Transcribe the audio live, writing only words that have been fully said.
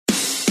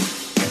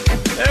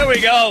There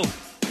we go.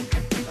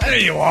 There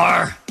you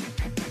are.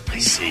 I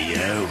see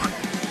you.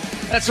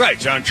 That's right,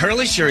 John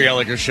Curley, Sherry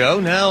Elliker Show,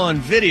 now on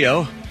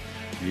video.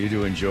 You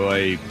do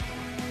enjoy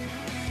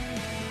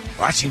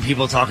watching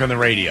people talk on the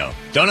radio.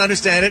 Don't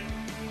understand it,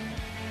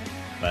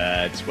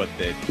 but it's what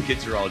the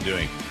kids are all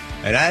doing.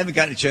 And I haven't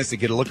gotten a chance to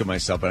get a look at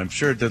myself, but I'm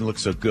sure it doesn't look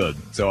so good.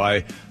 So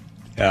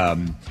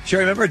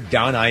Sherry, remember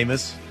Don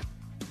Imus?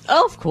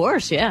 Oh, of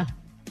course, yeah.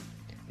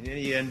 And then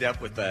you end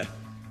up with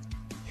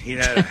he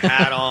had a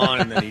hat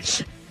on, and then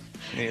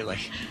he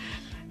like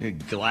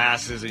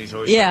glasses, and he's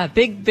always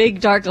big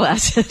dark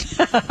glasses.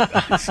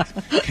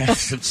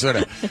 some sort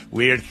of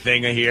weird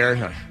thing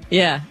here.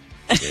 Yeah,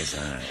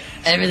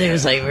 everything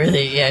was like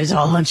really. Yeah, it was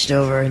all hunched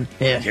over, and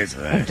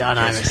Don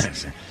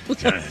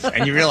Imus.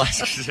 And you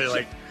realize they're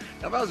like,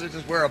 how about they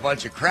just wear a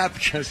bunch of crap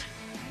because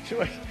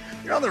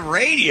you're on the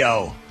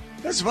radio.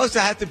 They're supposed to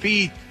have to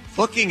be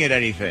looking at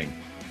anything,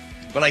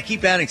 but I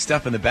keep adding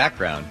stuff in the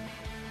background.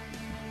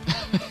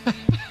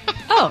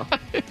 Oh,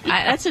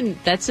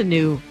 that's a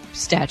new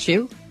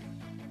statue.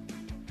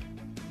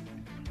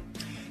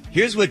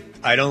 Here's what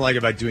I don't like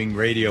about doing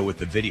radio with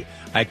the video.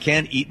 I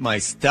can't eat my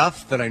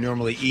stuff that I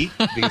normally eat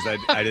because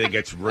I think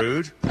it's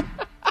rude.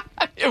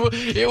 It was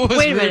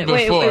wait a rude minute,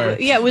 before. wait.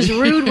 Yeah, it was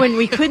rude when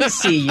we couldn't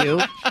see you.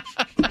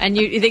 And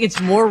you think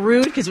it's more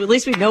rude because at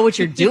least we know what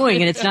you're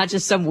doing and it's not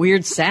just some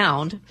weird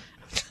sound.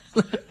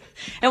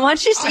 And why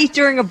don't you just eat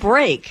during a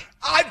break?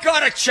 I've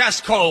got a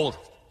chest cold.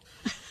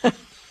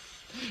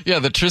 Yeah,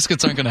 the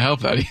Triscuits aren't going to help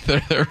that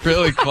either. They're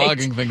really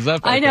clogging things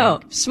up. I know.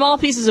 Small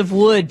pieces of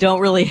wood don't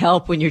really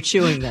help when you're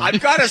chewing them.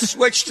 I've got to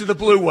switch to the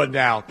blue one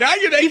now. Now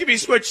you're making me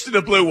switch to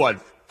the blue one.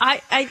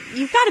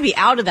 You've got to be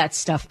out of that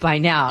stuff by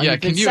now. Yeah,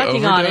 can you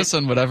overdose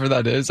on whatever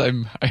that is? I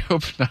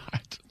hope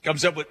not.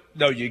 Comes up with,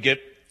 no, you get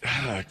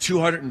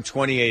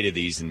 228 of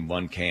these in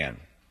one can.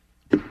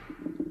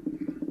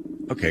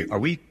 Okay,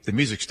 the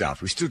music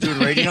stopped. Are we still doing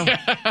radio?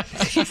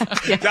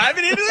 Yeah.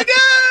 Diving into the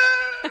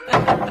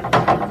gun!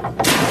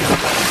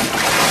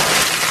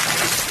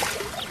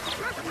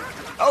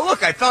 Oh,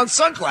 look, I found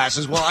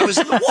sunglasses while I was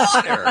in the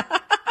water.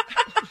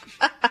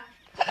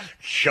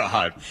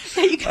 God.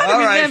 You got to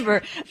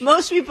remember,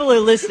 most people are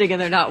listening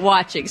and they're not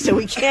watching, so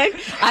we can't.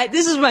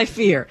 This is my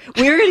fear.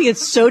 We're going to get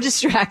so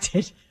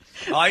distracted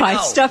by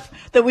stuff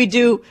that we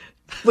do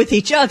with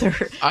each other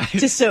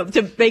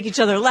to make each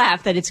other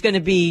laugh that it's going to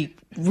be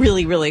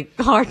really, really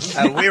hard.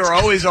 We were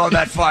always on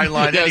that fine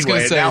line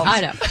anyway.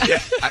 I know.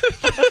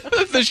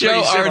 The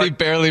show already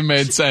barely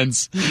made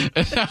sense,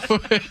 and now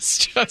it's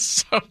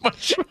just so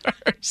much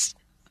worse.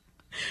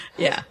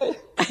 Yeah.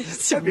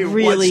 It's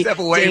really one step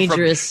away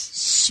dangerous.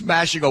 From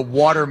smashing a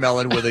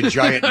watermelon with a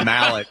giant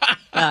mallet.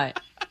 Right.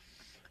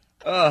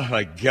 Oh,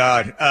 my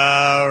God.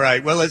 All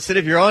right. Well, listen,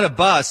 if you're on a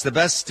bus, the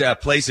best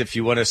place if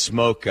you want to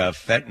smoke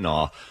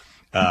fentanyl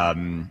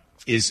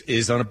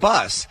is on a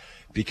bus,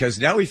 because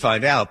now we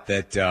find out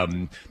that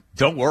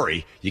don't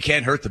worry, you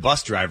can't hurt the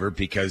bus driver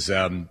because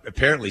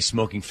apparently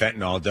smoking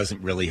fentanyl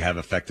doesn't really have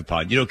effect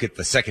upon you. Don't get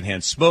the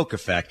secondhand smoke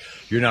effect.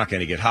 You're not going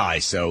to get high.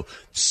 So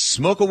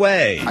smoke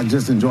away. I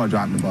just enjoy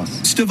driving the bus.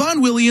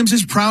 Stevan Williams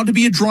is proud to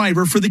be a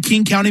driver for the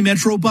King County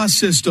Metro bus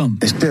system.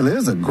 It still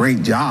is a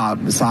great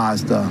job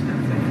besides the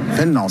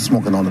fentanyl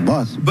smoking on the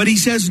bus. But he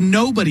says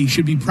nobody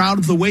should be proud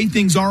of the way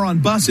things are on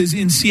buses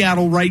in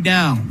Seattle right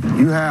now.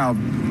 You have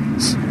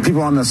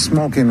people on the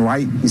smoking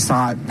right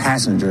beside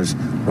passengers,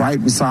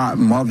 right beside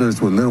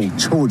mothers with little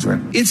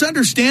children. It's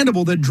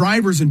understandable that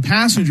drivers and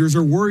passengers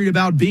are worried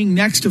about being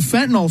next to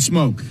fentanyl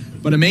smoke.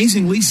 But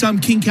amazingly, some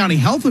King County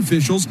health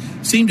officials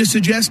seem to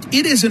suggest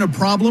it isn't a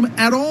problem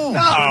at all.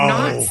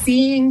 Not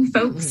seeing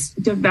folks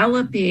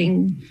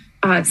developing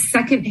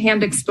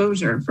secondhand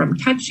exposure from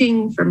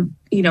touching,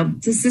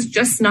 this is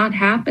just not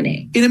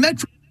happening.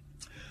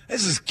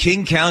 This is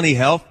King County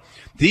Health.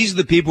 These are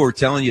the people who are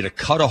telling you to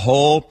cut a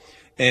hole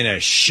in a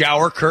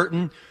shower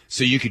curtain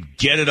so you could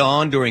get it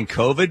on during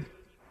COVID,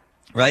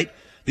 right?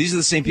 These are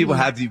the same people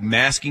who have you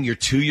masking your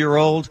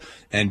 2-year-old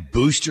and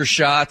booster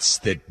shots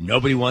that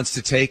nobody wants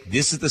to take.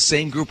 This is the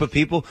same group of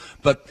people.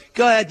 But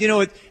go ahead,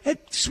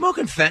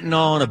 smoking fentanyl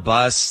on a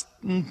bus,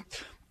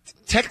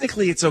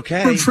 technically it's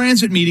okay. For a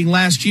transit meeting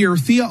last year,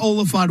 Thea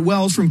Oliphant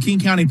Wells from King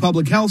County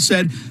Public Health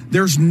said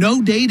there's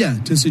no data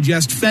to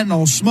suggest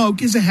fentanyl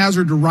smoke is a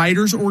hazard to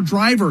riders or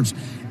drivers.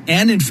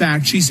 And in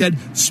fact, she said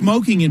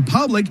smoking in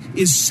public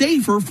is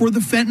safer for the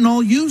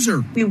fentanyl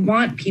user. We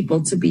want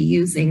people to be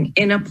using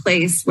in a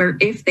place where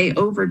if they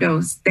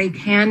overdose, they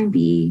can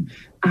be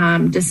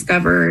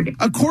discovered.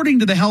 According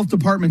to the health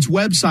department's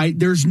website,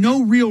 there's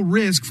no real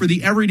risk for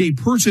the everyday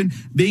person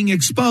being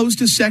exposed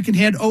to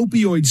secondhand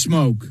opioid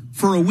smoke.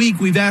 For a week,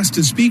 we've asked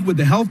to speak with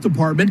the health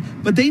department,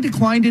 but they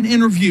declined an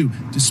interview,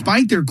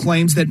 despite their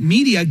claims that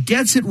media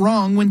gets it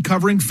wrong when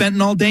covering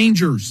fentanyl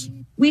dangers.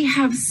 We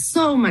have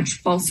so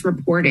much false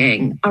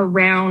reporting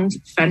around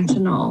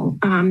fentanyl.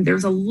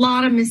 There's a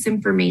lot of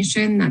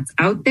misinformation that's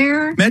out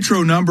there.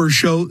 Metro numbers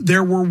show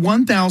there were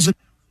 1,000.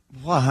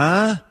 What,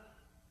 huh?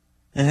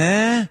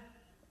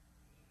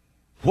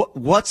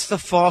 What's the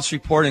false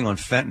reporting on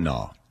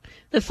fentanyl?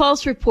 The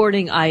false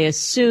reporting, I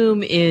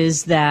assume,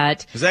 is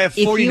that because I have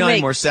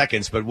 49 more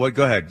seconds. But what?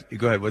 Go ahead.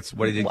 Go ahead. What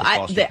do you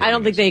think? I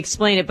don't think they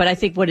explain it, but I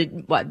think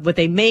what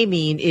they may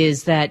mean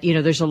is that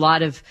there's a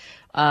lot of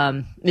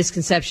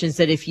misconceptions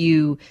that if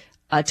you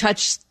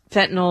touch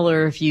fentanyl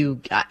or if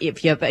you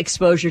have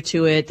exposure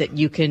to it, that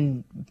you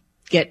can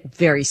get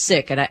very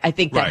sick. And I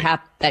think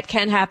that that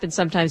can happen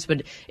sometimes,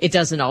 but it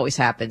doesn't always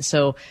happen.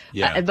 So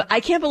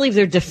I can't believe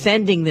they're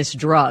defending this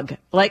drug.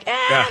 Like,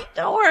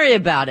 don't worry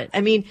about it.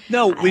 I mean,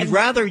 no, we'd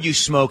rather you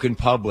smoke in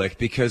public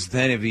because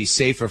then it'd be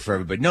safer for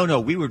everybody. No,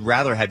 we would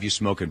rather have you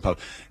smoke in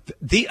public.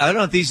 I don't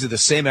know if these are the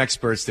same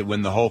experts that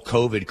when the whole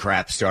COVID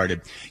crap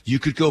started, you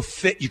could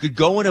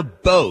go in a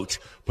boat,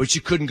 but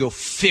you couldn't go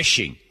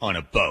fishing on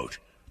a boat.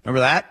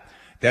 Remember that?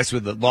 That's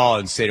with the law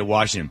in the state of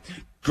Washington.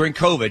 During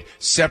COVID,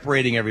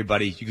 separating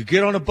everybody. You could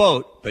get on a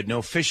boat, but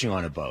no fishing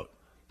on a boat.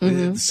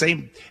 Mm-hmm. The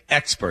same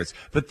experts.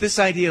 But this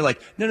idea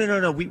like,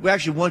 no, we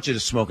actually want you to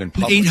smoke in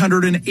public.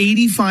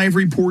 885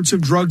 reports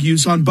of drug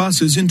use on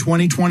buses in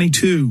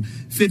 2022.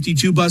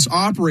 52 bus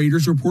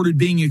operators reported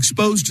being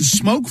exposed to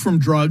smoke from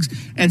drugs,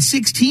 and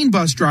 16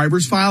 bus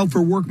drivers filed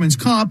for workman's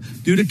comp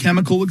due to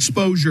chemical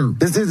exposure.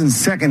 This isn't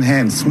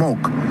secondhand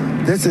smoke.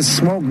 This is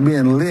smoke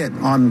being lit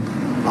on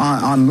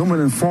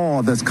aluminum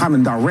foil that's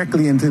coming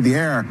directly into the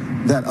air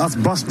that us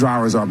bus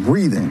drivers are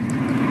breathing.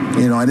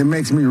 And it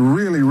makes me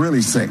really,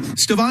 really sick.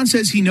 Stavon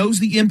says he knows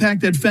the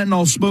impact that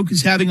fentanyl smoke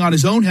is having on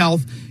his own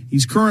health.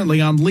 He's currently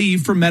on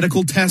leave for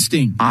medical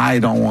testing. I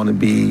don't want to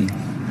be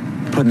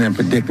put in a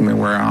predicament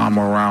where I'm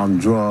around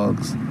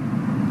drugs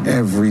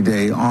every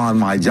day on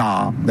my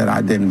job that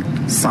I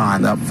didn't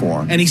sign up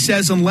for. And he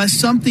says unless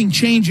something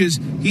changes,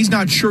 he's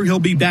not sure he'll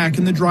be back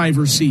in the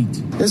driver's seat.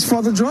 It's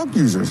for the drug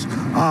users.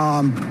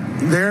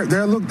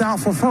 They're looked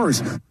out for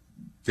first.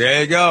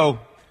 There you go.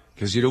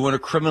 Because you don't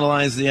want to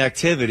criminalize the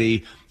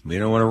activity. We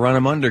don't want to run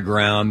them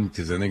underground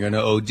because then they're going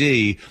to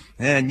OD.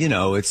 And,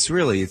 it's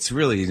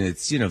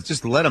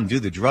just let them do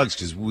the drugs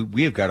because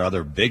we have got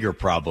other bigger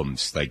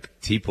problems like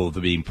people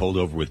being pulled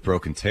over with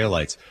broken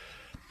taillights.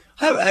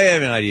 I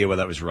have an idea where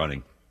that was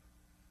running.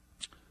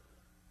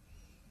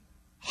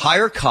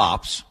 Hire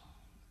cops,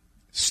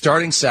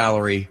 starting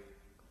salary,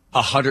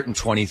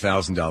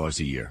 $120,000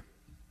 a year.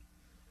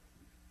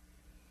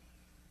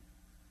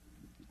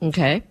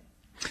 Okay.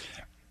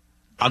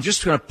 I'm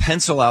just going to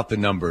pencil out the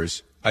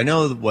numbers. I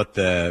know what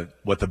the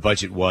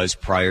budget was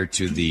prior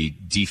to the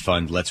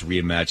defund Let's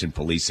Reimagine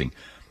Policing.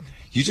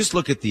 You just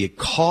look at the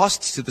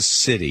costs to the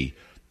city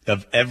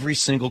of every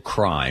single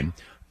crime,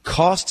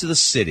 cost to the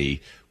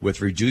city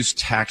with reduced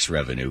tax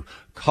revenue,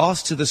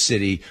 cost to the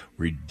city,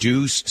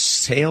 reduced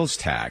sales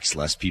tax,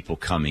 less people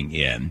coming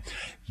in,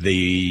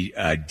 the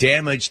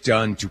damage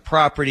done to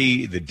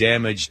property, the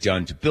damage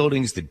done to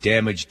buildings, the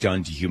damage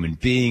done to human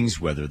beings,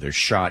 whether they're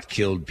shot,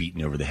 killed,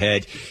 beaten over the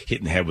head, hit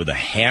in the head with a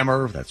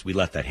hammer. We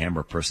let that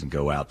hammer person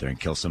go out there and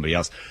kill somebody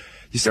else.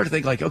 You start to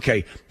think like,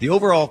 okay, the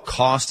overall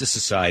cost to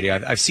society,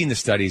 I've seen the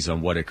studies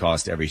on what it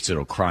costs every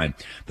single crime.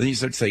 But then you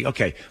start to say,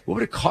 okay, what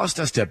would it cost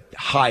us to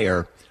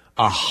hire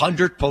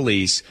 100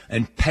 police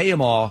and pay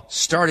them all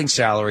starting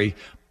salary,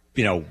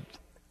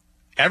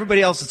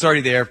 everybody else that's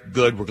already there,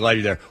 good, we're glad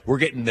you're there. We're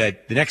getting the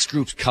next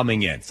group's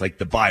coming in. It's like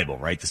the Bible,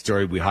 right? The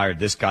story, we hired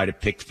this guy to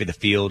pick for the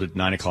field at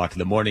 9 o'clock in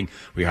the morning.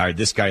 We hired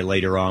this guy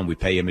later on. We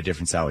pay him a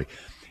different salary.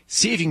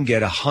 See if you can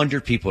get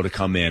 100 people to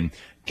come in,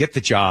 get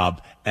the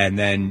job, and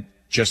then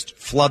just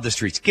flood the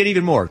streets. Get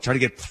even more. Try to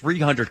get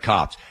 300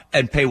 cops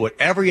and pay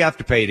whatever you have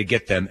to pay to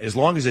get them, as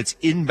long as it's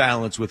in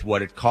balance with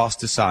what it costs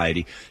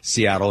society,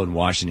 Seattle and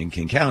Washington,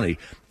 King County,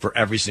 for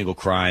every single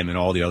crime and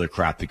all the other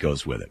crap that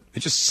goes with it. I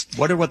just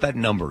wonder what that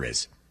number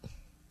is.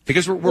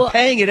 Because we're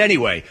paying it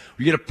anyway.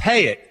 We're going to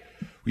pay it.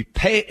 We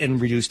pay it in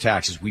reduced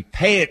taxes. We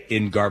pay it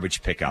in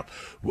garbage pickup.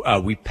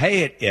 We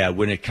pay it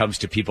when it comes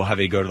to people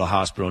having to go to the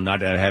hospital and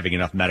not having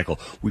enough medical.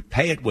 We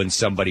pay it when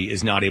somebody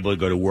is not able to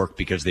go to work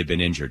because they've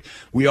been injured.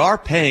 We are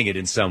paying it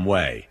in some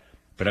way.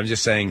 But I'm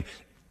just saying,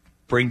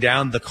 bring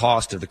down the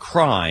cost of the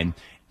crime,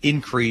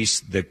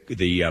 increase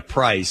the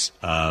price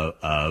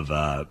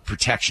of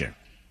protection.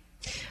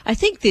 I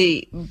think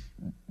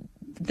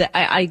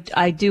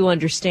I do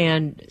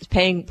understand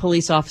paying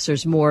police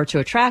officers more to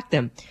attract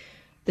them.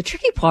 The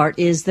tricky part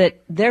is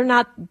that they're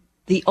not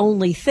the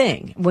only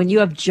thing. When you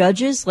have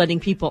judges letting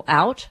people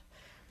out,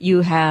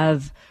 you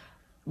have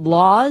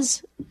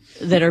laws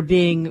that are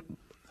being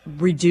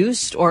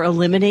reduced or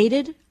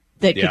eliminated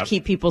that could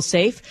keep people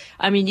safe.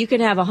 I mean, you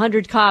can have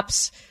 100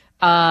 cops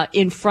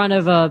in front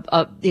of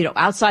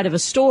outside of a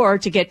store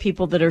to get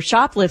people that are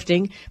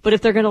shoplifting, but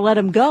if they're going to let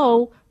them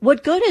go,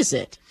 what good is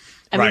it?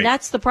 I mean,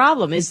 that's the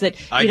problem, is that,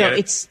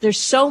 there's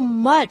so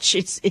much,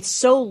 it's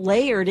so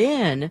layered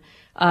in,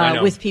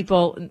 with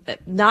people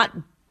not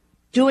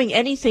doing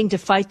anything to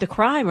fight the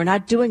crime or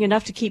not doing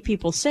enough to keep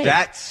people safe.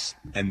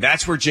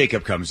 That's where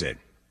Jacob comes in.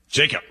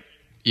 Jacob.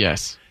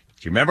 Yes.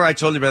 Do you remember I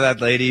told you about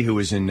that lady who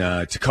was in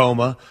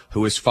Tacoma,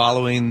 who was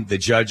following the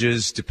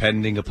judges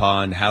depending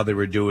upon how they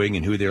were doing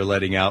and who they were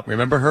letting out?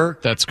 Remember her?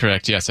 That's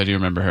correct. Yes, I do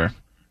remember her.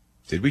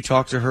 Did we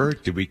talk to her?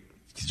 Did we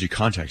Did you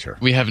contact her?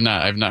 We have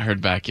not. I've not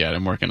heard back yet.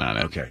 I'm working on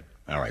it. Okay.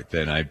 All right.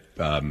 Then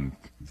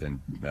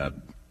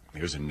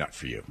here's a nut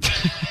for you.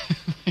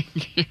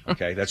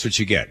 Okay, that's what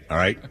you get. All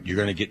right. You're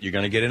gonna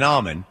get an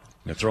almond.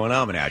 I'm gonna throw an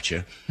almond at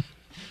you.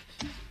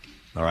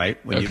 All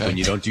right. When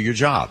you don't do your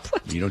job,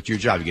 you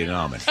get an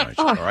almond.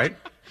 All right.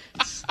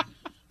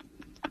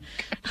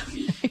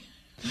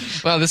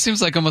 Wow, this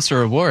seems like almost a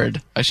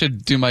reward. I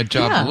should do my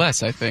job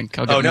less, I think.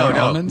 I'll get more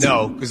almonds.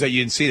 No, because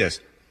you didn't see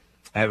this.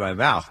 I have my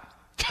mouth,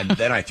 and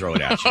then I throw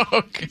it at you.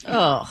 Okay.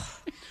 Oh.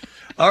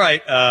 All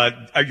right.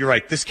 You're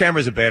right. This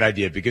camera's a bad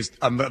idea because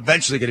I'm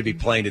eventually going to be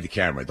playing to the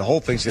camera. The whole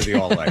thing's going to be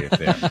all light up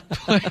there.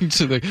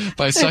 Playing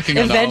by sucking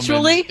on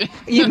eventually? almonds.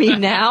 You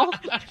mean now?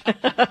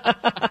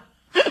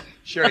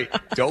 Sherry,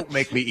 don't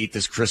make me eat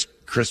this Crispit.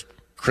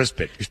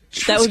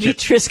 That would be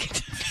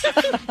Triscuit.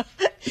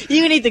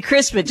 You can eat the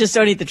Crispit, just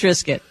don't eat the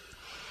Triscuit.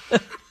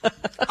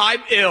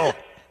 I'm ill.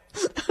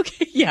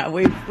 Okay, yeah,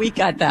 we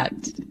got that.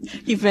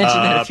 You've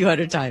mentioned that a few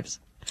hundred times.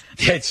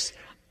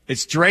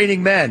 It's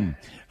draining men.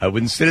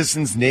 When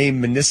citizens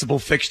name municipal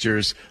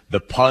fixtures,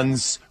 the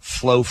puns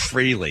flow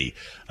freely.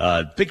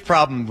 Big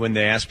problem when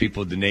they ask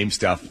people to name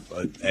stuff.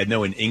 I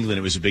know in England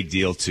it was a big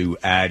deal to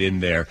add in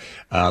there,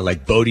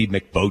 like Bodie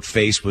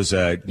McBoatface was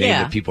a name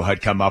that people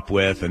had come up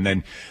with, and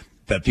then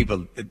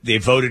they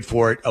voted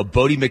for it. Oh,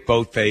 Bodie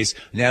McBoatface.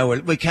 Now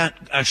we can't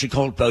actually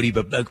call it Bodie,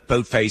 but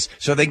Boatface.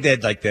 So I think they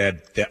had like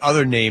the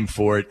other name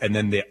for it, and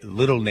then the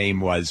little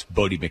name was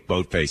Bodie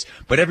McBoatface.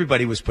 But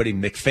everybody was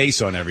putting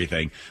McFace on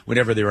everything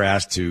whenever they were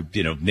asked to,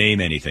 name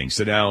anything.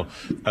 So now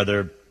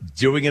they're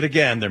doing it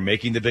again. They're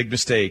making the big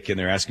mistake, and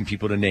they're asking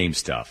people to name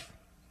stuff.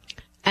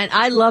 And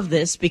I love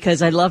this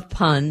because I love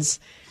puns.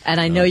 And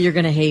I know you're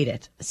going to hate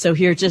it. So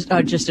here, just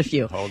a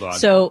few. Hold on.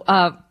 So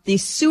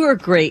these sewer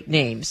grate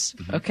names,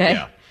 okay?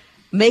 Yeah.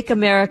 Make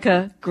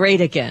America Great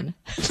Again.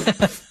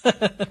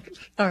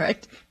 All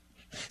right.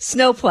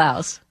 Snow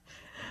plows.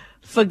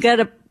 Forget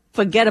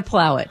a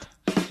plow it.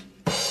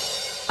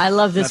 I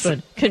love this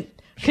one.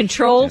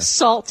 Control,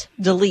 Salt,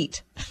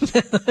 Delete.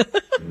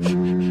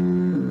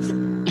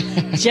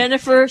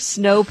 Jennifer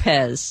Snow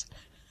Pez.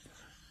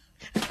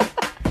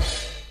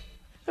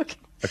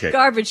 Okay.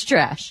 Garbage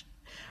trash.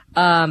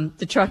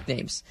 The truck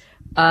names.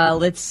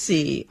 Let's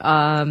see.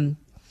 I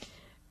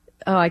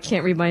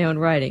can't read my own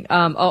writing. The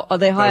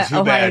Ohio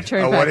Turnpike.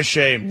 Oh, what a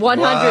shame.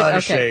 100. What a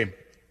okay. shame.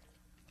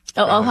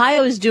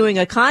 Ohio is doing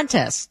a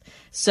contest.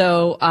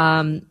 So,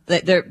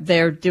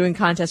 they're doing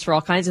contests for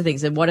all kinds of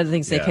things. And one of the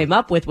things they came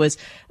up with was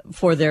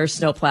for their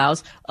snow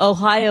plows,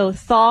 Ohio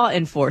thaw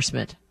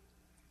enforcement.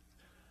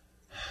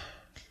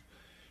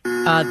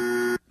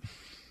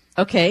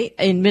 Okay.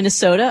 In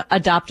Minnesota,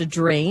 adopt a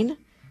drain.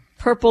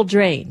 Purple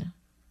drain.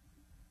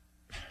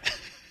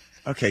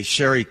 Okay,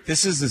 Sherry,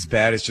 this is as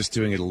bad as just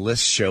doing a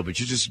list show, but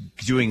you're just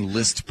doing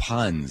list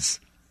puns.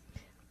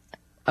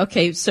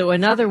 Okay, so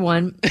another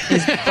one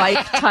is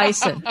Bike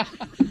Tyson.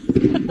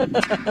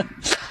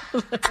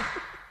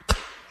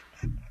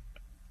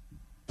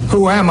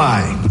 Who am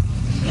I?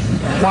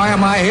 Why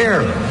am I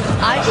here?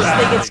 I just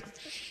think it's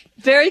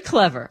very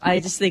clever. I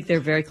just think they're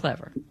very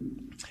clever.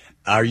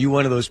 Are you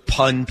one of those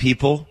pun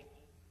people?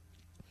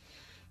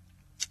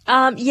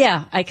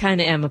 Yeah, I kind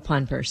of am a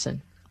pun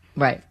person.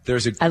 Right.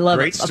 I love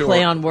great a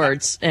play on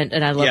words,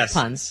 and I love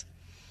puns.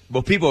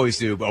 Well, people always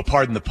do,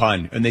 pardon the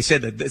pun. And they say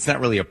that it's not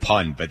really a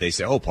pun, but they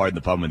say, pardon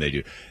the pun when they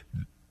do.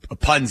 A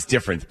pun's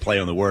different, play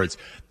on the words.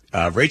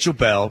 Rachel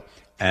Bell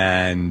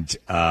and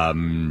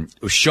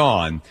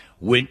Sean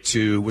went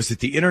to, was it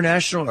the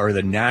international or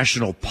the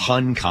national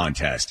pun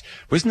contest?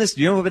 Wasn't this,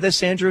 do you know about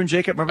this, Andrew and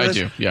Jacob? Remember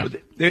this? I do,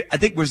 yeah. I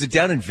think, was it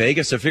down in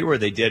Vegas? I forget where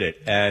they did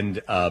it.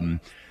 And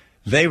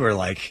they were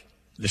like,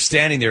 they're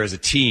standing there as a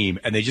team,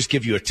 and they just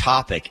give you a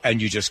topic,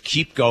 and you just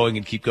keep going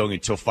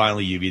until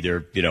finally you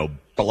either,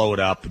 blow it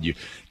up and you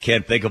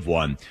can't think of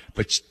one.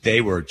 But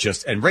they were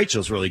just, and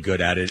Rachel's really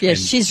good at it. Yeah, and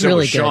she's so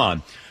really was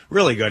Sean,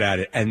 really good at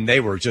it. And they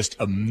were just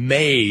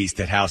amazed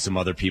at how some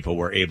other people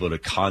were able to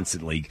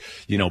constantly,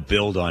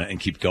 build on it and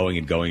keep going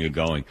and going and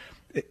going.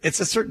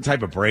 It's a certain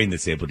type of brain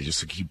that's able to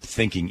just keep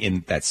thinking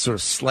in that sort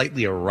of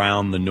slightly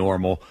around the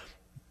normal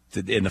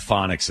in the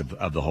phonics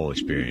of the whole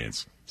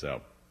experience.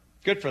 So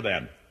good for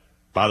them.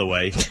 By the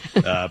way,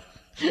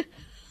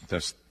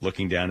 just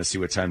looking down to see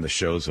what time the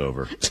show's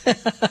over.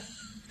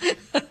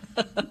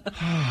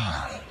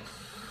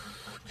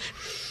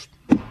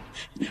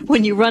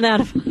 When you run out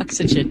of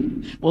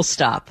oxygen, we'll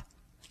stop.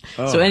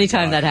 So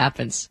anytime that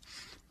happens.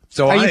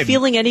 So are you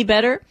feeling any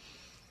better?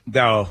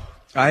 No,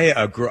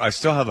 I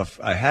still have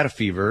I had a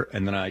fever,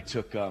 and then I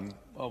took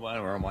I don't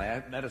know where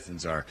my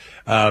medicines are.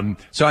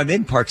 So I'm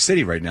in Park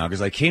City right now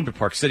because I came to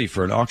Park City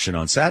for an auction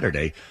on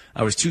Saturday.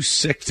 I was too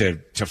sick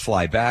to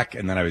fly back,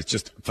 and then I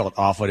felt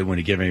awful. I didn't want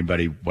to give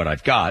anybody what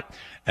I've got.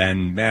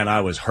 And man,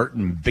 I was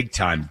hurting big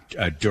time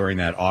during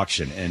that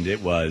auction, and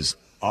it was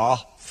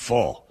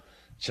awful.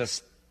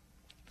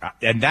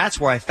 And that's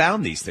where I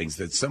found these things,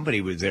 that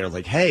somebody was there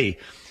like, hey,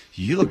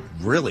 you look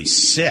really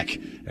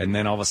sick. And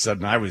then all of a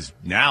sudden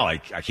I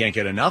can't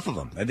get enough of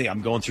them. I think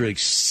I'm going through like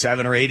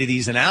 7 or 8 of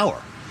these an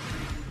hour.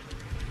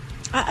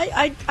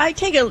 I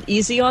take it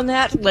easy on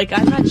that. Like,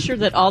 I'm not sure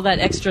that all that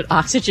extra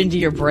oxygen to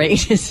your brain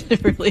is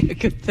really a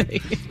good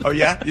thing. Oh,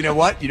 yeah? You know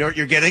what? You know what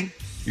you're getting?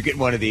 You're getting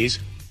one of these.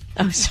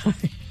 Oh, sorry.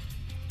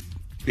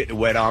 Getting a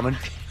wet almond.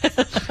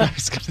 I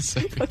was going to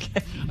say.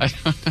 Okay. I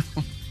don't know.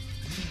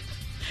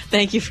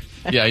 Thank you.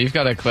 Yeah, you've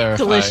got to clarify.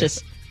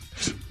 Delicious.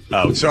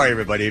 Oh, sorry,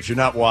 everybody. If you're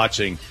not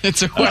watching.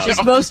 It's a which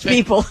is most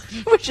people,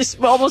 which is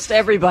almost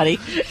everybody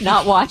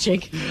not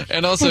watching.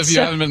 And also, if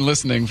you haven't been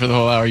listening for the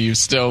whole hour, you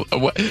still,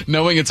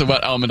 knowing it's a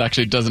wet almond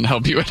actually doesn't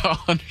help you at all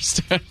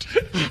understand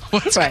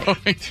what's going on.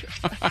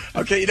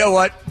 Okay, you know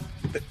what?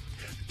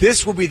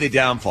 This will be the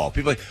downfall.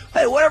 People are like,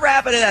 hey, whatever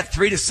happened to that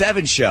 3 to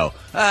 7 show?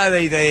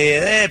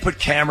 They put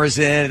cameras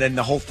in, and then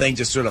the whole thing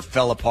just sort of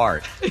fell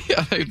apart.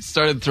 Yeah, they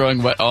started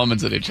throwing wet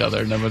almonds at each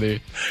other.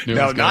 Nobody knew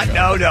what was going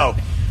on. No.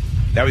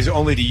 That was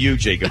only to you,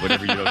 Jacob,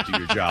 whenever you don't do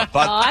your job.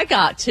 But I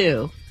got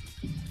 2.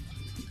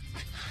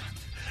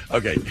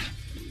 Okay.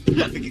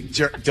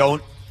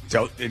 Don't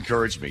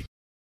encourage me.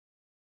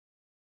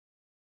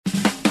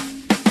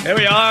 Here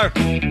we are.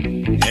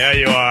 There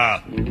you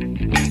are.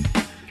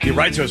 You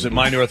write to us at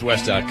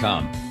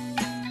mynorthwest.com.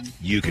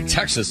 You can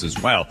text us as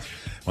well.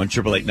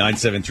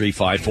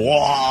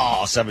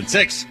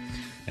 1-888-973-5476.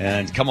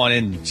 And come on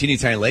in. Teeny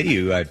tiny lady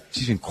who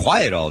she's been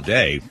quiet all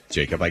day,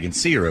 Jacob. I can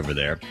see her over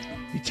there.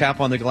 You tap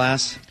on the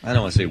glass. I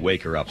don't want to say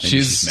wake her up. Maybe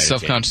she's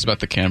self-conscious about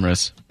the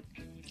cameras.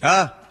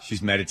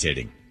 She's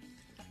meditating.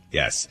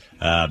 Yes.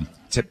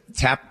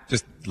 Tap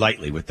just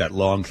lightly with that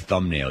long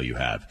thumbnail you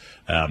have.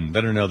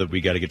 Let her know that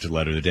we got to get to the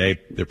letter of the day.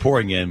 They're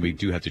pouring in. We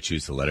do have to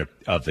choose the letter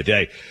of the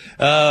day.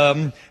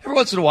 Every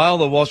once in a while,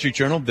 the Wall Street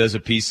Journal does a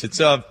piece. They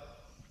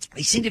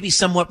seem to be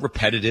somewhat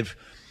repetitive,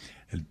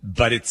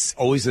 but it's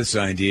always this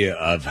idea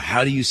of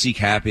how do you seek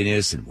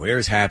happiness and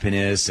where's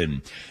happiness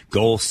and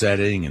goal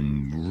setting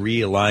and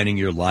realigning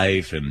your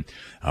life and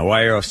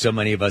why are so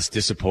many of us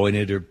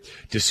disappointed or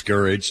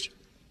discouraged.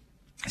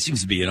 It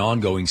seems to be an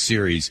ongoing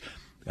series.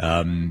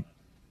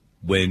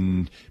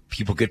 When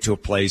people get to a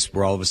place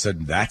where all of a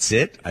sudden, that's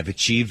it, I've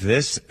achieved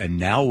this, and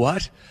now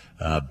what?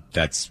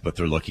 That's what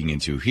they're looking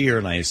into here,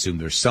 and I assume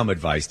there's some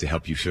advice to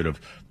help you sort of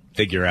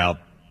figure out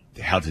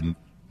how to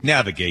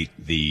navigate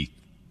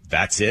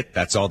that's it,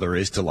 that's all there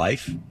is to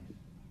life.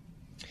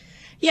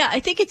 Yeah, I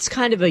think it's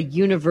kind of a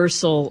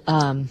universal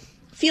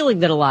feeling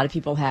that a lot of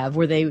people have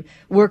where they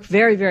work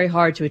very, very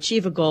hard to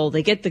achieve a goal,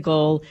 they get the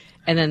goal,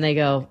 and then they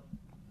go,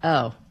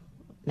 oh,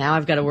 now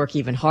I've got to work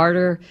even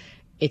harder.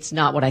 It's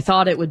not what I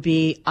thought it would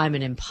be. I'm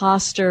an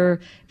imposter.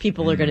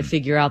 People are going to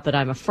figure out that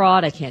I'm a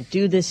fraud. I can't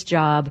do this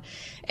job.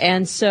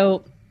 And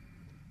so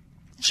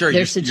sure,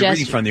 you're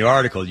reading from the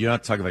article. You're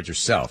not talking about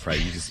yourself, right?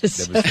 You just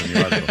that was from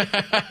the article.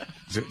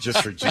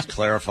 Just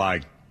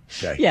clarifying.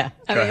 Okay. Yeah,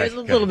 I mean, a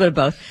little bit of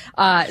both.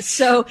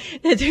 So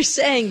they're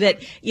saying that,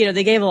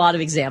 they gave a lot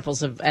of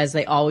examples of, as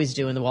they always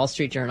do in the Wall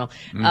Street Journal,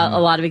 a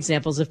lot of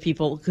examples of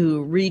people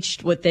who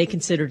reached what they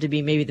considered to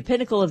be maybe the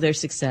pinnacle of their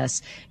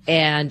success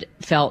and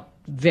felt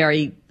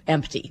very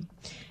empty.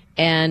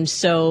 And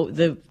so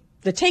the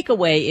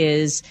takeaway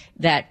is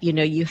that,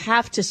 you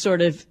have to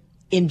sort of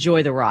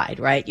enjoy the ride,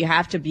 right? You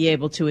have to be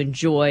able to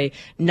enjoy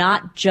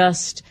not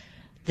just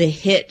the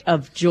hit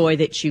of joy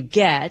that you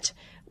get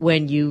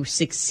when you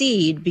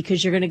succeed,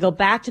 because you're going to go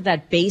back to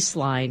that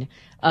baseline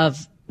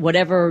of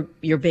whatever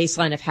your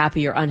baseline of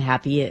happy or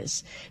unhappy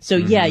is. So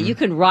yeah, you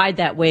can ride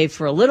that wave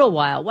for a little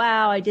while.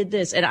 Wow, I did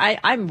this. And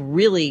I'm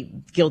really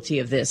guilty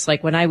of this.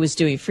 Like when I was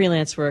doing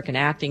freelance work and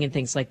acting and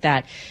things like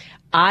that,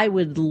 I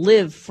would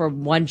live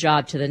from one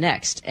job to the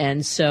next.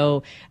 And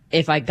so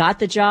if I got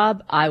the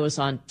job, I was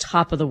on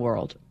top of the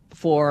world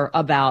for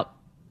about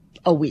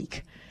a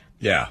week.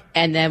 Yeah.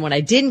 And then when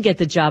I didn't get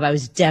the job, I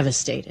was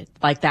devastated.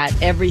 Like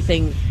that,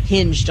 everything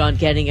hinged on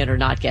getting it or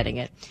not getting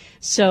it.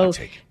 So,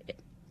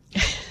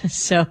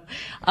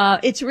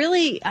 it's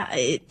really,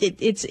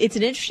 it's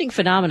an interesting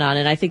phenomenon.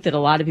 And I think that a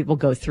lot of people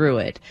go through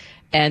it.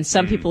 And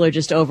some people are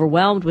just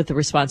overwhelmed with the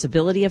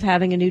responsibility of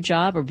having a new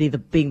job or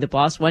being the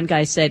boss. One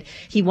guy said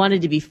he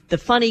wanted to be the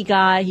funny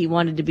guy. He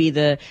wanted to be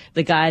the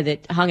guy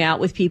that hung out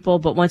with people.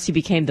 But once he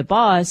became the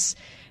boss,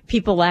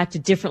 people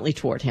acted differently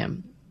toward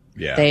him.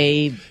 Yeah.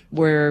 They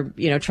were,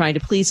 trying to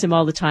please him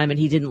all the time, and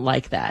he didn't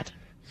like that.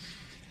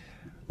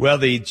 Well,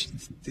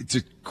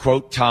 to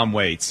quote Tom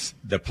Waits,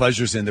 the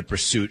pleasure's in the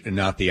pursuit and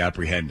not the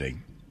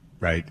apprehending,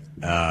 right?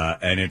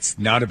 And it's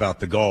not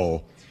about the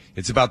goal.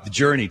 It's about the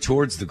journey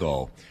towards the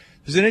goal.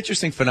 There's an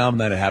interesting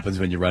phenomenon that happens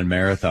when you run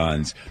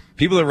marathons.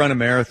 People that run a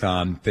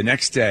marathon, the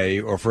next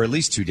day, or for at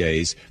least 2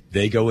 days,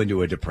 they go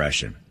into a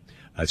depression.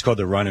 It's called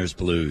the runner's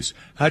blues.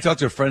 I talked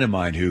to a friend of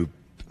mine who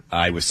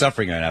I was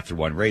suffering after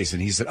one race,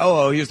 and he said,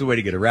 here's the way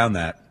to get around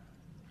that.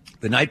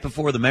 The night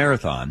before the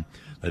marathon,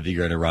 if you're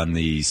going to run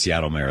the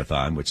Seattle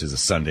Marathon, which is a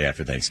Sunday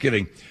after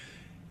Thanksgiving,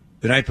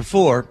 the night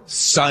before,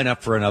 sign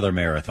up for another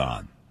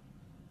marathon.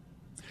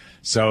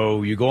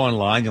 So you go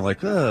online, you're like,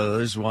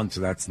 there's one,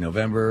 so that's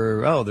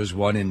November. Oh, there's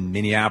one in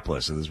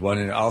Minneapolis. So there's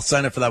one I'll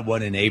sign up for that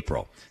one in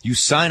April. You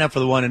sign up for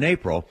the one in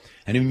April,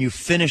 and when you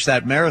finish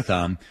that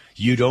marathon,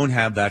 you don't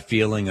have that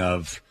feeling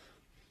of,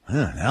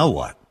 now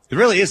what? It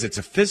really is. It's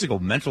a physical,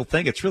 mental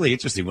thing. It's really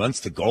interesting. Once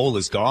the goal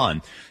is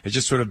gone, it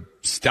just sort of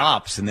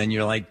stops, and then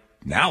you're like,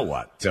 now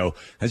what? So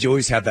as you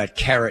always have that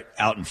carrot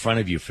out in front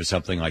of you for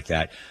something like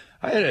that.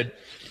 I had an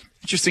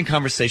interesting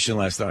conversation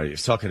last night. I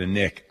was talking to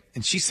Nick,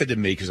 and she said to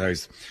me, because I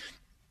was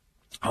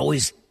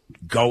always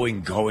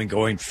going,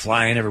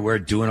 flying everywhere,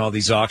 doing all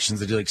these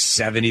auctions. I do like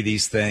 70 of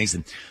these things.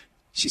 And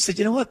she said,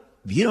 you know what?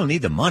 You don't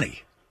need the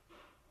money.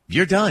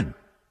 You're done.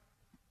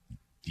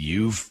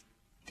 You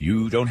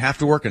don't have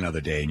to work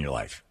another day in your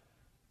life.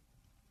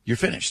 You're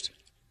finished.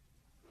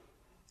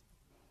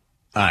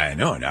 I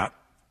know not.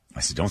 I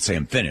said, don't say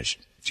I'm finished.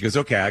 She goes,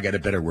 okay, I got a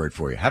better word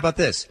for you. How about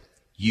this?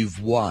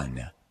 You've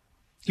won.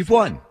 You've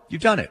won.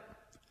 You've done it.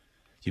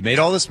 You made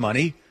all this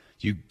money.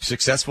 You're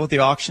successful at the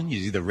auction. You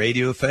do the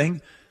radio thing.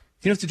 You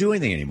don't have to do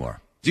anything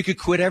anymore. You could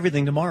quit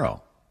everything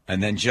tomorrow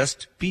and then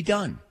just be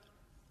done.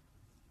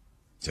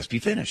 Just be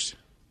finished.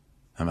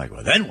 I'm like,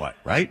 well, then what,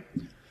 right?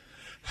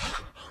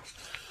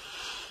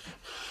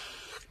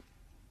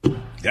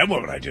 Then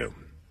what would I do?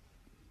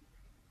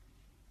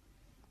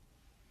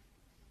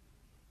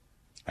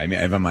 I mean,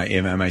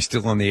 am I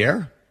still on the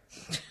air?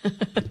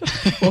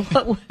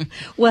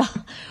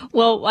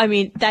 Well, I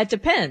mean, that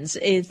depends.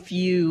 If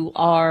you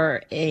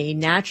are a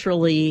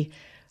naturally,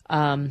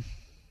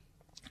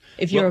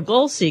 if you're a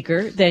goal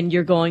seeker, then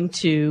you're going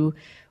to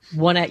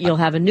you'll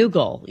have a new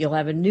goal. You'll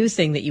have a new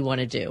thing that you want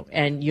to do,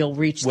 and you'll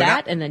reach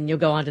that, and then you'll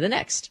go on to the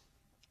next.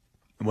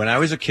 When I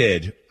was a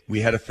kid,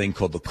 we had a thing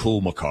called the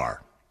Coolmacar.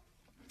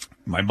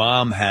 My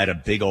mom had a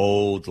big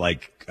old,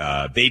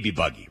 baby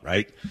buggy,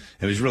 right?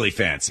 It was really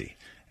fancy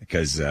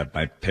because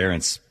my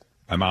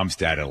mom's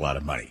dad had a lot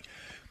of money.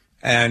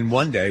 And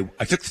one day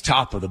I took the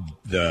top of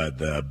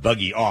the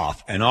buggy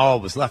off, and all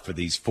was left were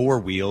these 4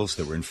 wheels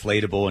that were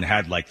inflatable and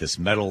had like this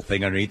metal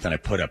thing underneath, and I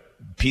put a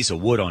piece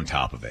of wood on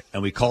top of it,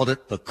 and we called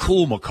it the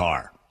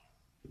Coolmacar.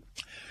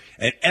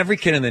 And every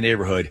kid in the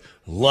neighborhood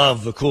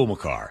loved the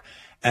Coolmacar.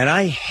 And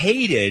I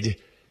hated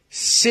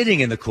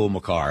sitting in the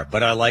Coolmacar,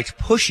 but I liked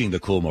pushing the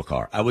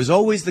Coolmacar. I was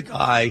always the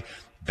guy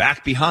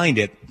back behind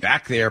it,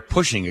 back there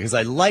pushing it, because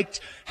I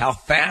liked how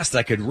fast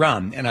I could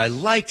run, and I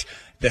liked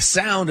the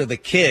sound of the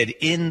kid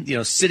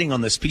sitting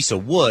on this piece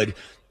of wood,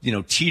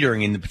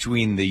 teetering in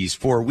between these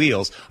 4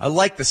 wheels. I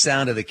liked the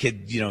sound of the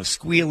kid,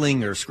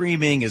 squealing or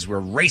screaming as we're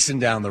racing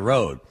down the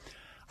road.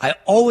 I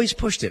always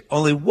pushed it.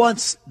 Only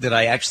once did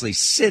I actually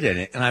sit in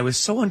it, and I was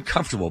so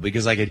uncomfortable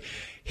because I could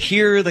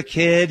hear the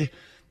kid,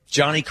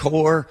 Johnny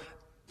Core,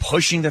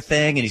 pushing the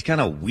thing, and he's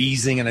kind of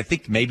wheezing, and I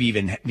think maybe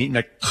even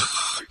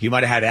he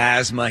might have had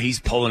asthma. He's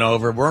pulling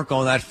over. We weren't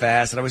going that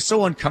fast, and I was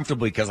so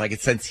uncomfortable because I could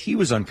sense he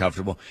was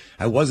uncomfortable.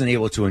 I wasn't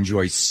able to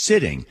enjoy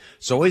sitting,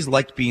 so I always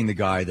liked being the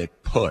guy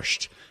that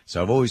pushed.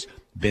 So I've always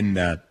been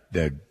the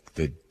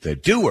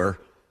doer,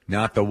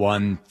 not the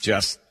one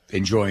just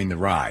enjoying the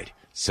ride.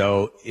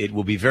 So it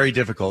will be very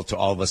difficult to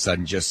all of a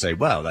sudden just say,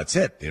 well, that's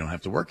it. They don't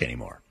have to work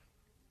anymore.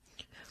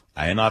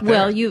 I am not there.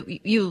 Well,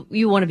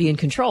 you want to be in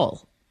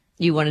control.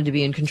 You wanted to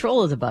be in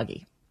control of the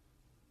buggy.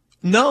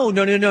 No.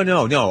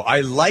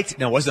 I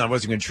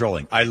wasn't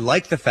controlling. I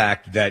liked the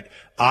fact that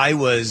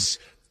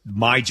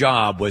my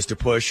job was to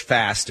push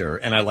faster,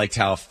 and I liked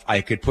how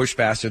I could push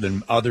faster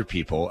than other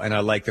people. And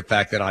I liked the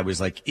fact that I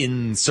was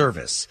in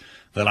service,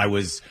 that I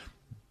was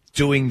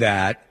doing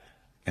that,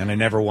 and I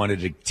never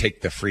wanted to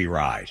take the free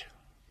ride.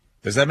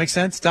 Does that make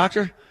sense,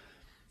 Doctor?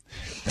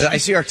 I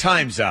see our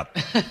time's up.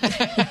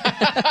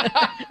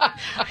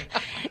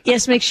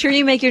 Yes, make sure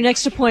you make your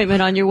next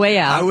appointment on your way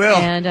out. I will.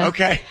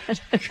 Okay.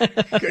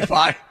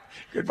 Goodbye.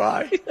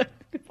 Goodbye.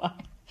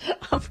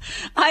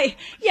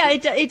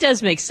 It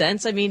does make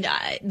sense. I mean,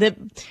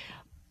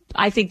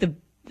 I think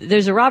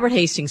there's a Robert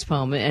Hastings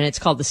poem, and it's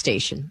called The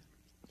Station.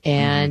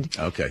 And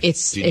okay.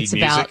 It's music?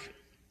 about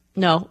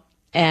no,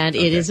 and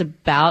okay. It is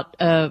about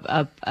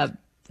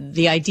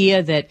the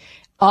idea that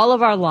all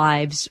of our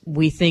lives,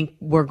 we think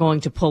we're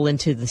going to pull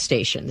into the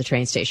station, the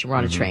train station. We're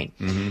on a train.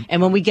 Mm-hmm.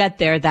 And when we get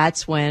there,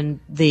 that's when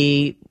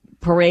the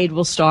parade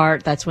will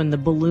start. That's when the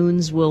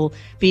balloons will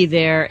be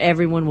there.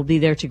 Everyone will be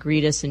there to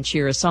greet us and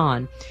cheer us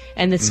on.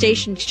 And the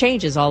station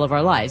changes all of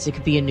our lives. It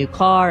could be a new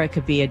car. It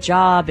could be a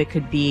job. It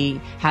could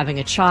be having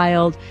a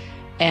child.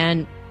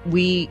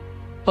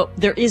 But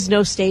there is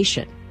no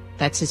station.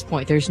 That's his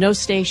point. There's no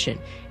station.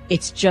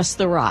 It's just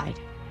the ride.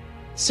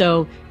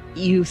 So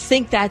you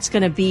think that's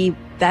going to be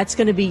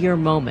your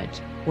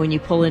moment when you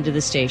pull into the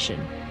station,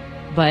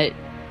 but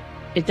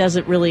it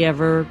doesn't really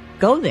ever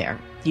go there.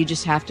 You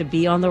just have to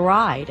be on the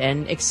ride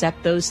and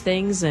accept those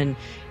things and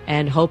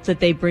hope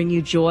that they bring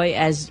you joy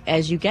as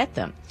you get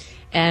them.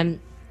 And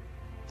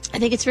I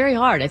think it's very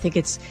hard. I think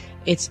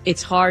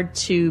it's hard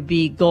to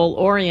be goal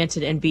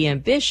oriented and be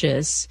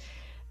ambitious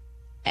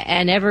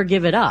and ever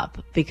give it up,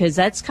 because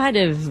that's kind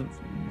of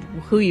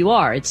who you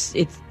are. It's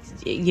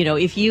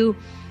if you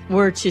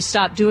were to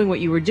stop doing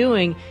what you were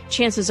doing,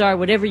 chances are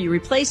whatever you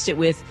replaced it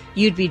with,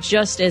 you'd be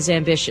just as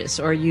ambitious,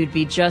 or you'd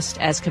be just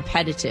as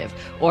competitive,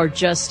 or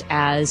just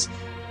as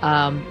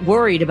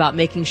worried about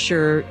making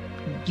sure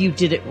you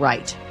did it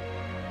right.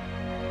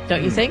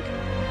 Don't you think?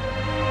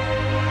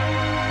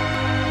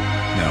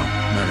 No.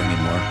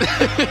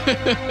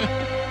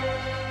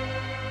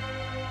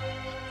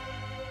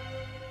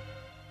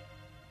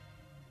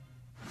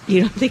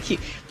 You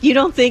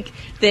don't think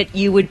that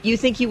you would? You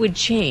think you would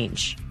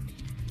change?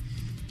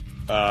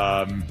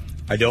 I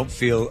don't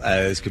feel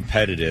as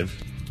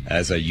competitive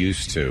as I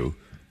used to.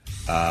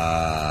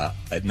 Not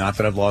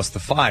that I've lost the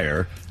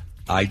fire.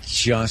 I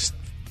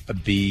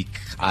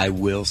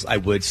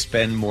would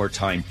spend more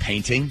time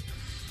painting,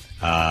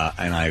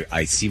 and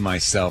I see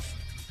myself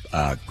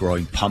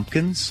growing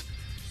pumpkins,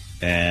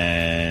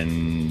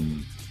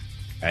 and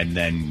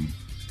then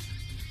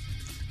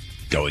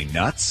going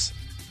nuts.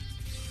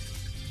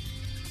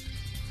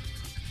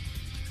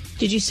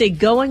 Did you say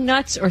going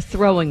nuts or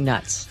throwing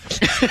nuts?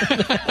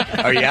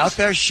 Are you out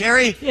there,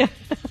 Sherry? Yeah.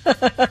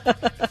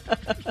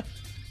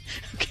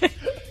 Okay.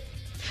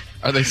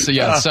 Are they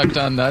sucked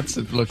on nuts?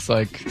 It looks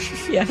like.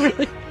 Yeah,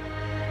 really.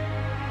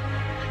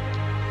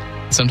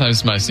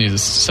 Sometimes my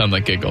sneezes sound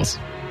like giggles.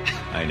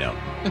 I know.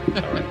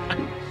 All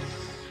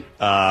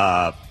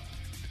right.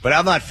 But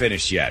I'm not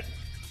finished yet,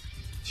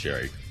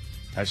 Sherry.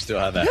 I still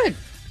have that. Good.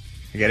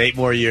 I got 8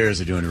 more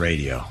years of doing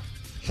radio.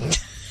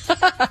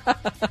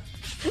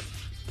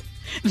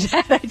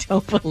 That I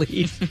don't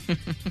believe.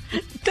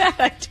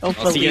 I'll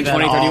see you in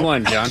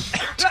 2031, John.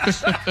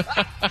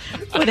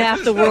 When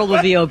half the world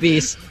will be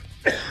obese.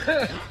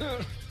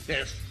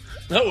 There's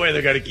no way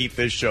they're going to keep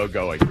this show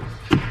going.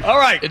 All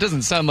right. It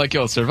doesn't sound like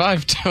you'll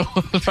survive till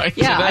right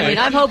Yeah, today. I mean,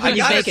 I'm hoping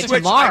you make it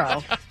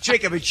tomorrow.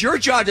 Jacob, it's your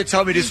job to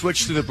tell me to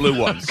switch to the blue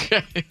ones.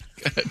 Okay,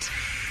 good.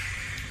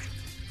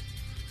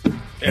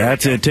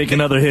 That's it. Take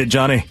another hit,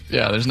 Johnny.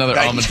 Yeah, there's another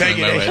almond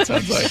in my way, it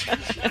sounds like.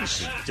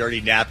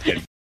 Dirty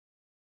napkin.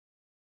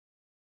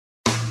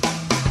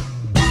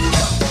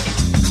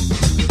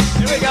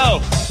 Here we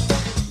go.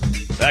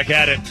 Back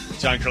at it.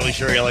 John Curly,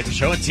 Sherry, I like the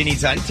show. And Teeny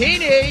Tiny.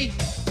 Teeny!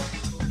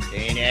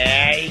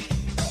 Teeny!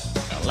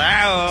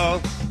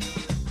 Hello!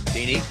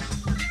 Teeny?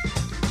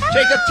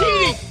 Jacob,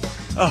 Teeny!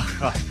 Oh,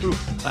 God.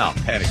 Wow,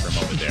 panic for a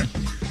moment there.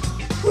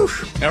 Whew.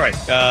 All right.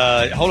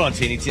 Hold on,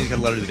 Teeny. Teeny's got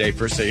a letter of the day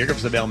first. So here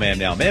comes the mailman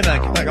now.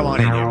 Mailman, come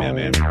on in here,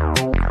 mailman.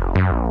 Come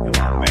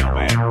on,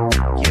 mailman.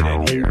 Get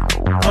in here.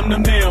 I'm the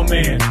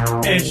mailman.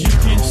 As you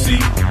can see,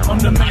 I'm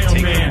the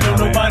mailman. Don't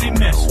nobody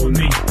mess with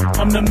me.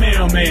 I'm the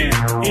mailman.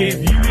 If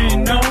you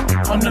didn't know,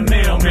 I'm the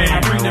mailman. I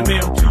bring the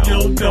mail to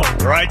your door.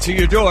 Right to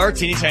your door.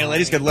 Teeny Tiny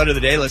Ladies got a letter of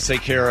the day. Let's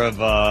take care of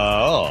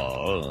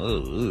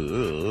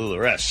the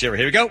rest. Sherry,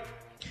 here we go.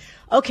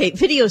 Okay,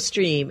 video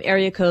stream,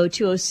 area code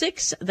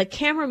 206. The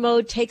camera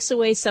mode takes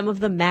away some of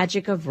the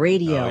magic of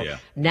radio. Oh, yeah.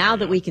 Now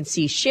that we can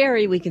see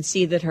Sherry, we can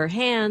see that her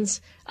hands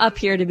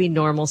appear to be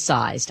normal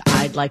sized.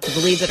 I'd like to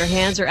believe that her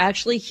hands are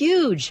actually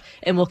huge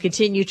and will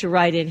continue to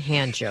write in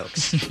hand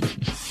jokes.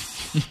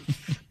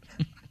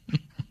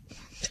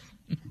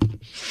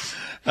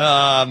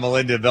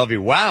 Melinda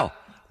Bellevue. Wow.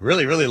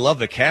 Really, really love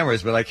the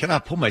cameras, but I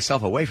cannot pull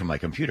myself away from my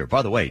computer.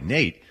 By the way,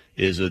 Nate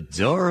is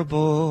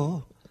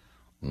adorable.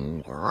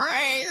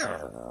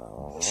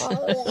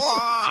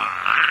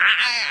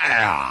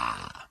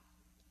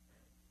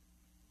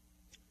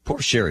 Poor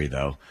Sherry,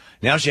 though.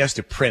 Now she has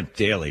to primp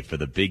daily for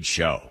the big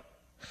show.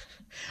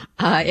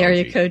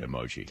 Area code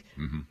emoji.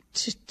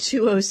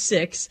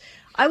 206.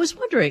 I was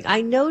wondering,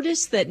 I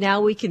noticed that now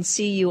that we can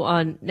see you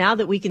on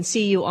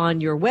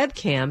your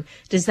webcam,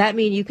 does that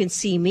mean you can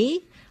see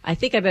me? I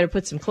think I better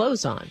put some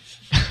clothes on.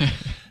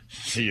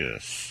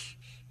 Yes.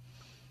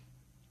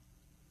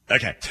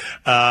 Okay.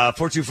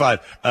 425.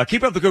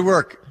 Keep up the good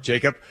work,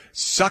 Jacob.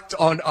 Sucked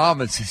on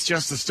almonds is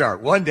just the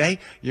start. One day,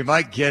 you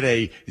might get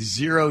a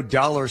 $0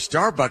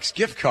 Starbucks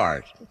gift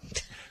card.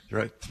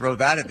 Throw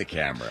that at the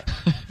camera.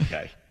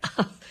 Okay.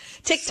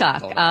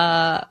 TikTok.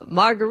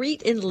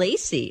 Marguerite and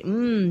Lacey.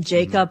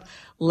 Jacob,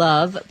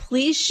 love.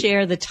 Please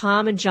share the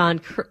Tom and John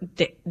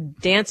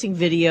dancing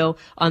video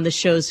on the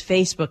show's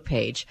Facebook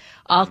page.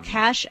 I'll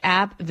Cash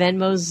App,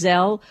 Venmo,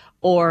 Zelle,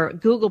 or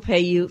Google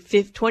Pay you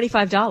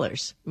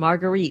 $25.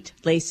 Marguerite,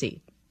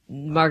 Lacey.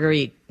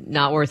 Marguerite,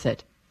 not worth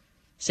it.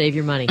 Save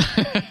your money.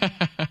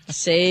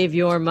 Save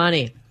your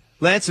money.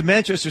 Lance in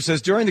Manchester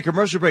says, during the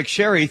commercial break,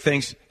 Sherry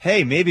thinks,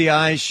 hey, maybe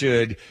I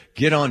should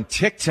get on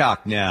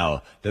TikTok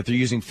now that they're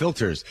using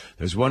filters.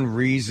 There's one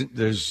reason,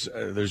 there's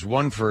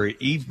one for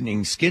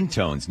evening skin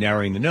tones,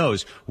 narrowing the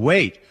nose.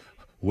 Wait,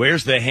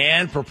 where's the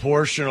hand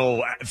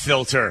proportional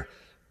filter?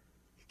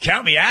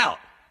 Count me out.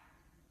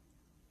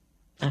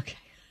 Okay.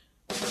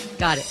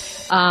 Got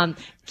it.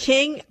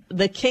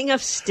 The king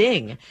of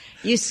Sting.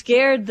 You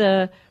scared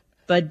the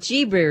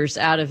bejeebers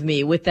out of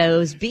me with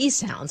those bee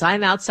sounds.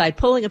 I'm outside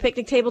pulling a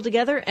picnic table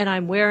together, and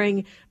I'm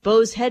wearing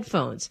Bose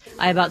headphones.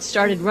 I about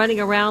started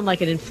running around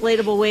like an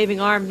inflatable waving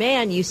arm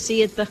man you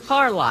see at the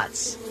car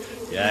lots.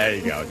 Yeah, there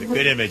you go.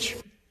 Good image.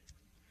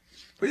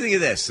 What do you think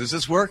of this? Does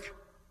this work?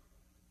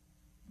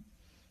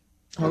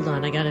 Hold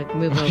on, I gotta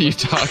move over. What are you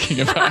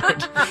talking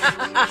about?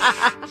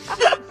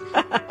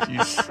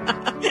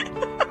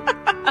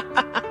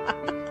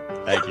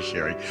 Thank you,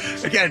 Sherry.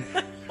 Again,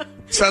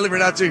 Suddenly we're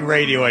not doing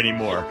radio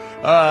anymore.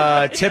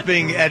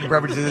 Tipping, Ed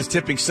Bremerton, this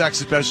tipping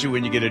sucks, especially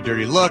when you get a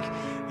dirty look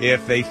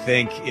if they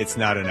think it's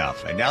not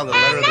enough. And now the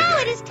letter of the day. And now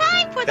it is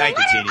time for the letter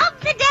of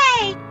the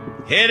day.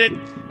 Hit it.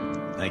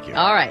 Thank you.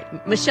 All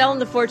right. Michelle in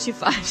the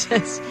 425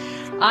 says,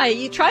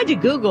 you tried to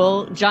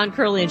Google John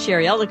Curley and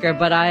Sherry Liquor,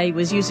 but I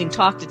was using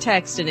talk to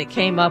text and it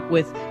came up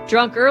with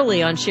drunk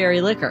early on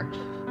Sherry Liquor.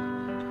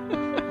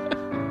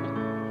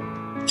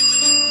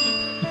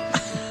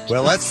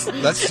 Well, let's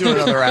do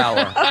another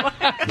hour.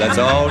 That's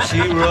all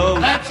she wrote.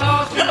 That's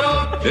all she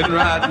wrote. Didn't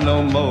write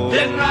no more.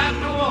 Didn't write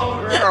no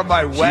more. Where are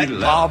my wet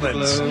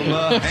bobbins?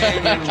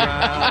 Hanging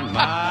around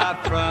my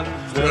front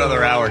door. Do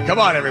another hour. Come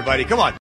on, everybody. Come on.